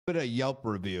bit of Yelp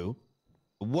review.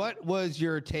 What was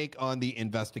your take on the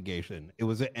investigation?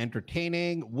 Was it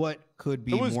entertaining? What could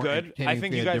be it was more good. entertaining? I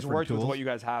think you guys worked tools? with what you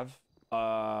guys have.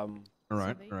 All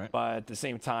right. But at the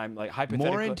same time, like hypothetically,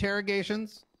 more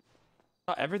interrogations.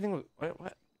 Everything was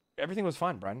everything was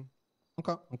fine, Brian.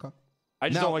 Okay. I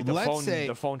just Now, don't like let's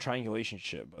the phone triangulation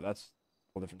shit, but that's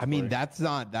a whole different story. I mean,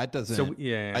 that doesn't. So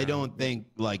yeah, I don't think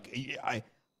like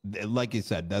you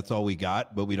said, that's all we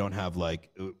got, but we don't have like,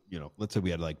 let's say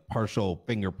we had like partial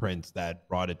fingerprints that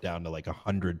brought it down to like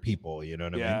 100 people. You know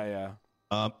what I mean?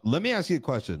 Yeah. Let me ask you a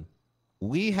question.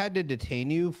 We had to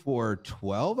detain you for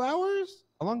 12 hours.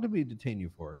 How long did we detain you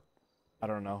for? I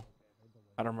don't know.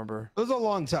 I don't remember. It was a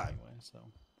long time. Anyway, so.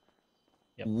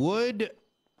 Yep.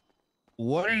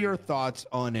 What are your thoughts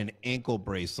on an ankle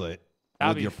bracelet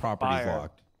That'd with your be properties fire.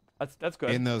 locked? That's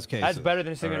good. In those cases, that's better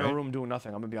than sitting in a right? room doing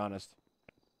nothing. I'm gonna be honest.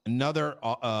 Another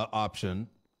option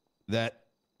that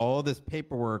all this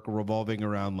paperwork revolving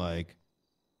around like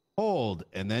hold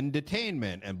and then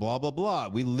detainment and blah blah blah.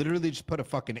 We literally just put a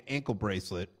fucking ankle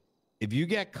bracelet. If you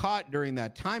get caught during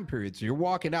that time period, so you're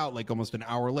walking out like almost an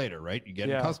hour later, right? You get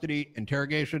in custody,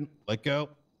 interrogation, let go,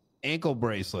 ankle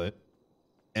bracelet.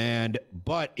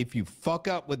 But if you fuck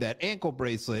up with that ankle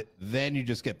bracelet, then you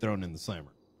just get thrown in the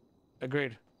slammer.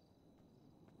 Agreed.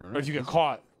 Right. Or if you get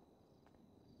caught.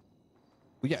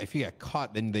 Well, yeah, if you get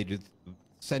caught, then they just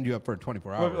send you up for a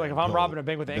 24-hour. Like if I'm robbing a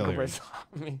bank with an ankle bracelet,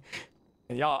 I mean,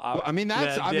 y'all. I mean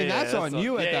that's on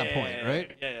you at that point,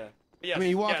 right? Yeah. Yes, I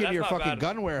mean, you walk into your fucking bad.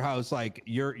 gun warehouse like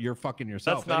you're fucking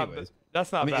yourself. Anyways,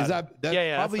 that's not bad. Is that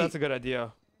probably... that's a good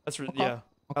idea.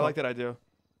 I like that idea.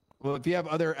 Well, if you have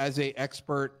as a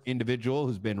expert individual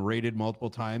who's been raided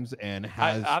multiple times and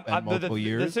has spent multiple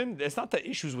years, it's not the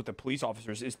issues with the police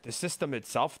officers. It's the system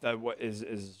itself that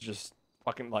is just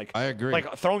fucking like. I agree.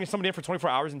 Like throwing somebody in for 24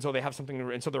 hours until they have something,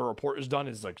 until their report is done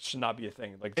is like should not be a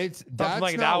thing. Like something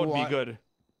like that would be good.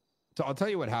 So I'll tell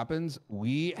you what happens.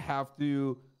 We have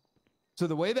to. So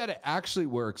the way that it actually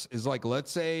works is like, let's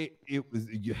say it was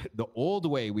the old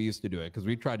way we used to do it, because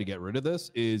we tried to get rid of this,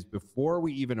 is before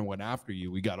we even went after you,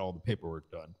 we got all the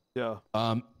paperwork done. Yeah.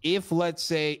 If let's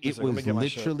say it was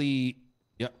literally,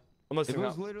 if it was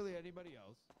now. literally anybody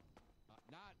else,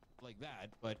 not like that,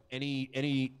 but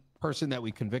any person that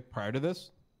we convict prior to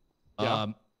this,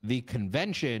 the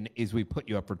convention is we put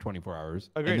you up for 24 hours.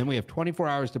 Agreed. And then we have 24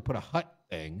 hours to put a hut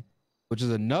thing, which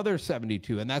is another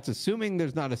 72, and that's assuming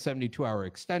there's not a 72-hour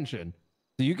extension.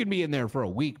 So you can be in there for a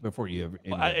week before you ever.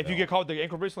 If you get caught with the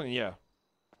ankle bracelet, yeah.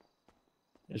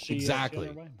 Exactly.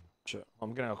 Shit,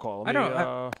 I'm gonna call.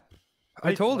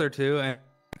 I told her to, and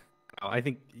I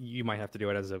think you might have to do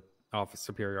it as a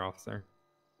superior officer.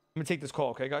 Let me take this call,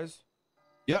 okay, guys?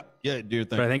 Yeah, do your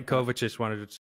thing. But I think Kovac just wanted to